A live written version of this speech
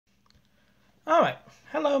Alright,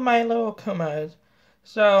 hello my little Kumas.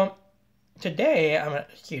 So, today,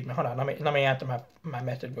 excuse me, hold on, let me answer my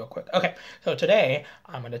message real quick. Okay, so today,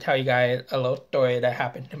 I'm gonna tell you guys a little story that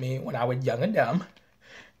happened to me when I was young and dumb.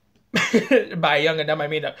 By young and dumb, I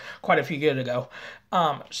mean quite a few years ago.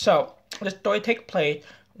 So, the story takes place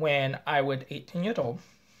when I was 18 years old.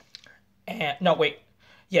 And, no, wait,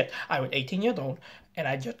 yes, I was 18 years old, and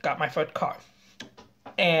I just got my first car.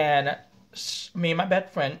 And me and my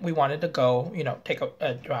best friend, we wanted to go, take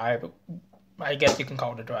a drive. I guess you can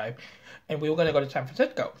call it a drive. And we were going to go to San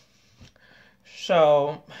Francisco.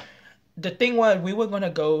 So the thing was, we were going to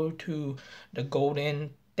go to the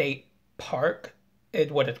Golden State Park,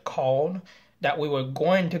 is what it's called, that we were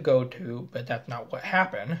going to go to, but that's not what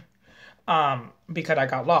happened. Because I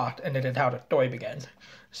got lost, and this is how the story begins.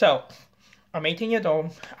 So, I'm 18 years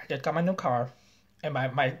old. I just got my new car. And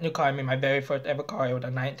my new car, I mean my very first ever car, it was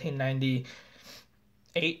a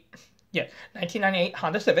 1998, yeah, 1998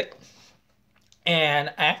 Honda Civic. And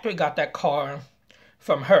I actually got that car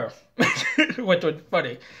from her, which was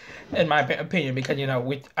funny, in my opinion, because,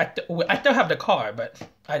 I still have the car, but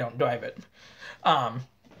I don't drive it.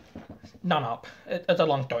 It's a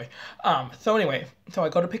long story. So anyway, so I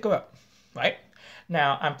go to pick her up, right?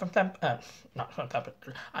 Now, I'm from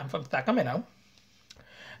I'm from Sacramento.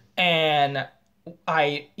 And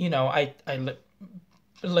I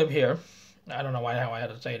live here. I don't know how I had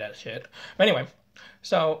to say that shit. But anyway,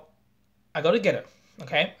 so I go to get her.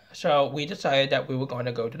 Okay, so we decided that we were going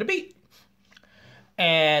to go to the beach,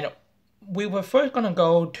 and we were first going to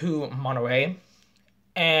go to Monterey,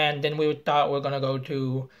 and then we thought we were going to go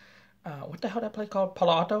to what the hell that place called?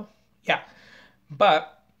 Palo Alto? Yeah,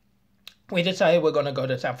 but we decided we're going to go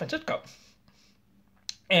to San Francisco.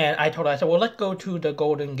 And I told her, I said, well, let's go to the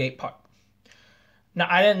Golden Gate Park. Now,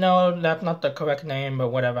 I didn't know that's not the correct name, but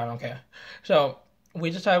whatever, I don't care. So, we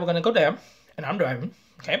decided we're going to go there, and I'm driving,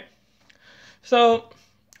 okay? So,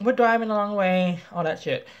 we're driving a long way, all that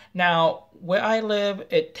shit. Now, where I live,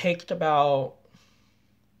 it takes about,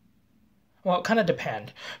 well, it kind of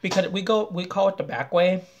depends. Because we call it the back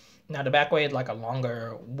way. Now, the back way is like a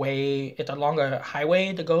longer way, it's a longer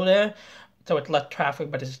highway to go there. So, it's less traffic,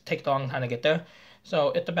 but it takes a long time to get there.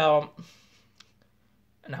 So it's about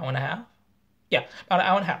an hour and a half. Yeah, about an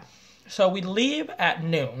hour and a half. So we leave at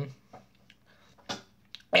noon.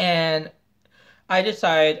 And I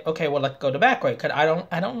decide, okay, well, let's go the back way. Because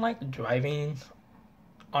I don't like driving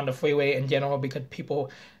on the freeway in general because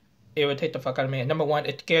people irritate the fuck out of me. And number one,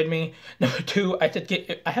 it scared me. Number two, I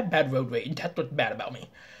have bad road rage. That's what's bad about me.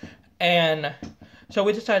 And so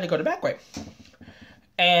we decided to go the back way.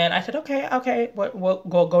 And I said, okay, we'll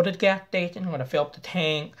go to the gas station. I'm going to fill up the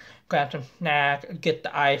tank, grab some snacks, get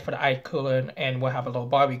the ice for the ice cooler, and we'll have a little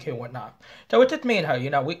barbecue and whatnot. So it's just me and her,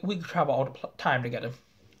 we travel all the time together.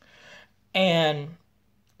 And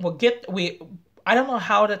I don't know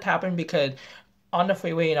how that happened because on the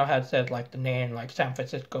freeway, how it says like the name, like San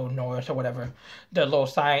Francisco North or whatever, the little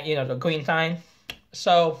sign, the green sign.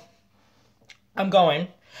 So I'm going,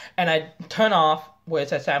 and I turn off where it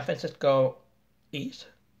says San Francisco East?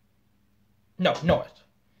 No, north.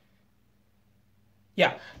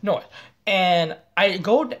 Yeah, north. And I take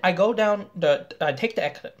the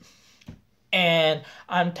exit. And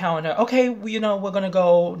I'm telling her, okay, we're gonna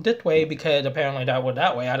go this way because apparently that was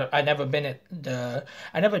that way. I never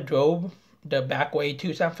drove the back way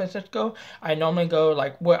to San Francisco. I normally go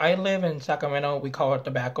like where I live in Sacramento, we call it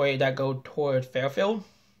the back way that go towards Fairfield.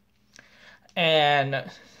 And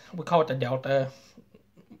we call it the Delta,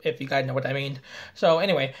 if you guys know what I mean. So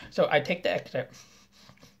anyway, so I take the exit.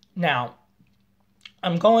 Now,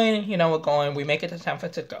 I'm going, we make it to San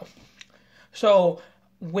Francisco. So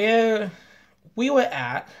where we were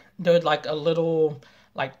at, there's like a little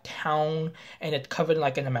like town, and it's covered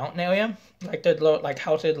like in a mountain area. Like there's little like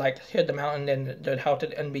houses like here the mountain, and there's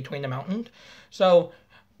houses in between the mountains. So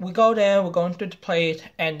we go there, we're going through the place,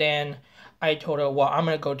 and then I told her, well, I'm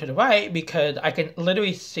going to go to the right because I can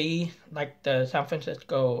literally see, like, the San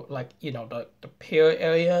Francisco, like, the pier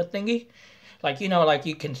area thingy. Like, like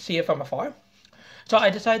you can see it from afar. So I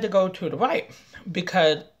decided to go to the right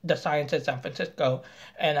because the sign says San Francisco.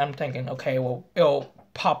 And I'm thinking, okay, well, it'll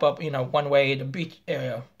pop up, one way, the beach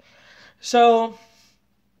area. So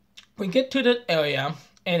we get to the area,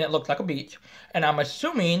 and it looks like a beach. And I'm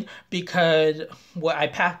assuming because what I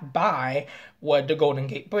passed by was the Golden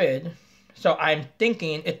Gate Bridge. So I'm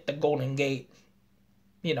thinking it's the Golden Gate,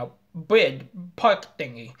 bridge, park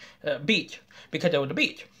thingy, beach, because it was the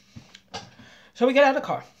beach. So we get out of the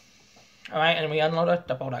car, alright, and we unload our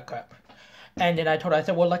stuff, all that crap. And then I told her, I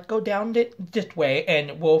said, well, let's go down this way,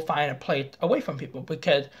 and we'll find a place away from people,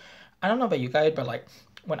 because I don't know about you guys, but, like,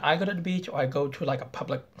 when I go to the beach or I go to like a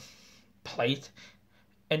public place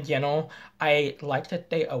in general, I like to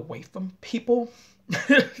stay away from people.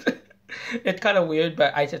 It's kind of weird,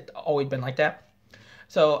 but I just always been like that.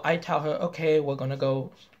 So I tell her, okay, we're gonna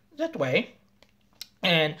go that way.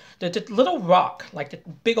 And there's this little rock, like this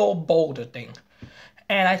big old boulder thing.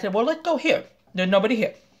 And I said, well, let's go here. There's nobody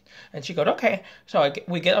here. And she goes, okay. So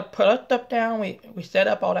we put our stuff down, we set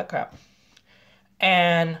up all that crap.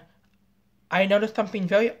 And I noticed something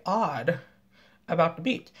very odd about the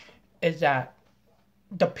beach is that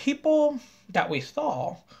the people that we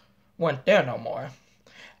saw weren't there no more.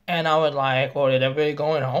 And I was like, well, did everybody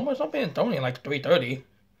going home or something? It's only like 3:30.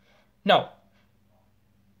 No.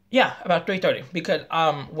 Yeah, about 3:30. Because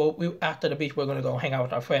after the beach, we're gonna go hang out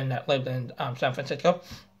with our friend that lives in San Francisco.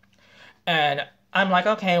 And I'm like,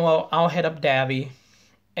 okay, well, I'll hit up Davy.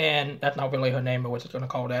 And that's not really her name, but we're just gonna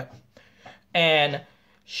call that. And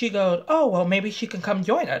she goes, oh, well, maybe she can come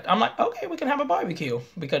join us. I'm like, okay, we can have a barbecue.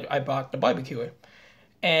 Because I bought the barbecue.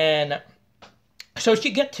 And so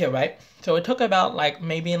she gets here, right? So it took about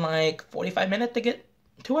maybe 45 minutes to get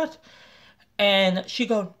to us. And she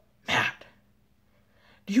goes, Matt,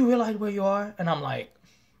 do you realize where you are? And I'm like,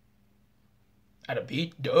 at a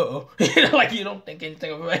beach? Duh. You don't think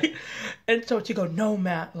anything of it, right? And so she goes, no,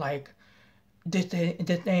 Matt, this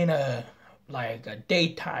ain't a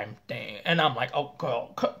daytime thing. And I'm like, oh,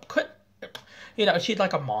 girl, quit. She's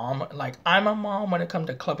like a mom. I'm a mom when it comes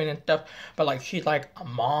to clubbing and stuff, but she's like a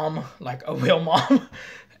mom, like a real mom.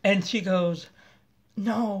 And she goes,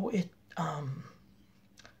 no, it's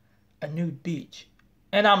a nude beach.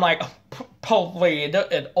 And I'm like, please,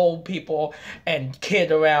 there's old people and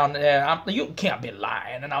kids around there. You can't be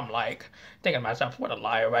lying. And I'm like, thinking to myself, what a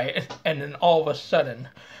liar, right? And then all of a sudden,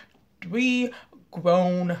 3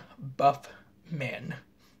 grown buff men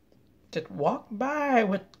just walk by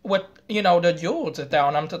with the jewels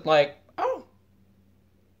down. I'm just like, oh.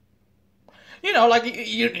 You know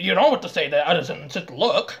know what to say there other than just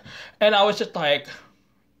look. And I was just like,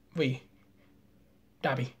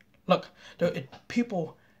 Dobby, look, there are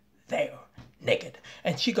people there naked.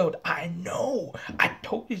 And she goes, I know, I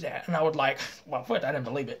told you that. And I was like, well, first I didn't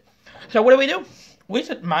believe it. So what do? We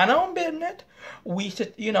should mind our own business. We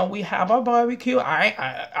should, we have our barbecue.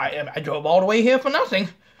 I drove all the way here for nothing.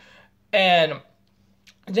 And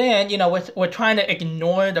then, we're trying to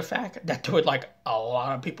ignore the fact that there was a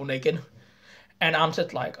lot of people naked. And I'm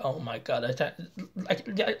just like, oh my God.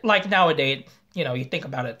 Like nowadays, you think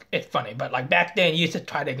about it, it's funny. But back then, you just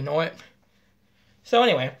try to ignore it. So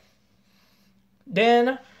anyway,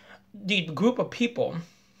 then the group of people,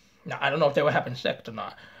 now I don't know if they were having sex or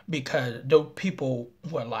not, because those people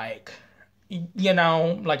were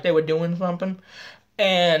they were doing something.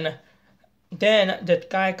 And then this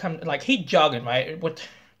guy comes, he jogging, right?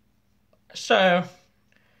 So,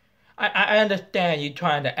 I understand you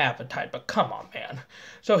trying to advertise, but come on, man.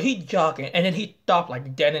 So he jogging, and then he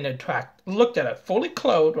stopped dead in the track, looked at it, fully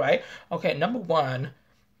clothed, right? Okay, number 1,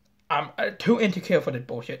 I'm too insecure for this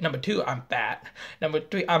bullshit. Number 2, I'm fat. Number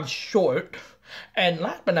 3, I'm short. And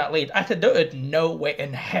last but not least, I said there is no way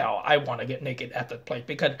in hell I want to get naked at this place,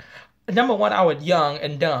 because number 1, I was young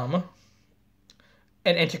and dumb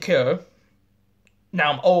and insecure.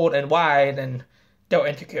 Now I'm old and wide and still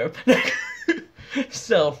insecure.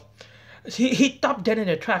 So he stopped dead in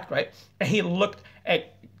the track, right? And he looked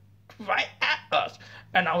right at us.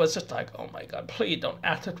 And I was just like, oh my God, please don't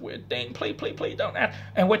ask this weird thing. Please don't ask.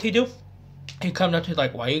 And what he do? He comes up to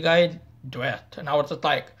why you guys dressed? And I was just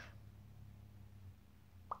like,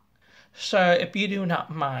 sir, if you do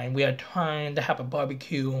not mind, we are trying to have a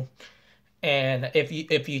barbecue. And if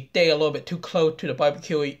you stay a little bit too close to the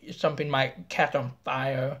barbecue, something might catch on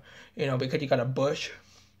fire, because you got a bush.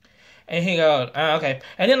 And he goes, okay.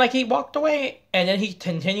 And then he walked away, and then he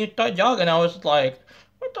continued to start jogging. I was like,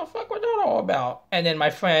 what the fuck was that all about? And then my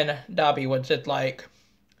friend Dobby was just like,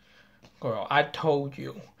 girl, I told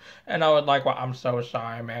you. And I was like, well, I'm so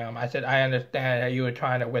sorry, ma'am. I said, I understand that you were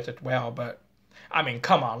trying to wish it well, but I mean,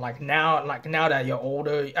 come on, now that you're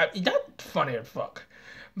older, that's funny as fuck.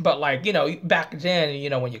 But back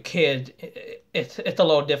then, when you're kids, it's a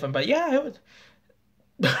little different. But yeah, it was.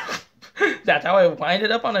 That's how I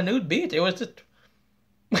winded up on a nude beach. It was just.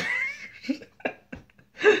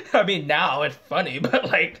 I mean, now it's funny, but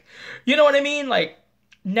you know what I mean?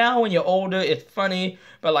 Now when you're older, it's funny,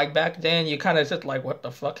 but back then, you kind of just what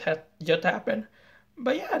the fuck just happened?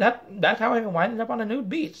 But yeah, that's how I winded up on a nude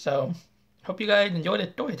beach. So, hope you guys enjoyed the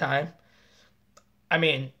story time. I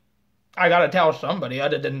mean, I gotta tell somebody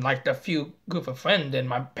other than the few group of friends and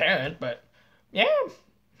my parents, but yeah,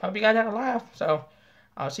 hope you guys had a laugh. So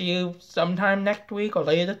I'll see you sometime next week or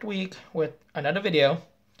later this week with another video.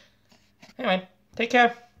 Anyway, take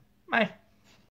care. Bye.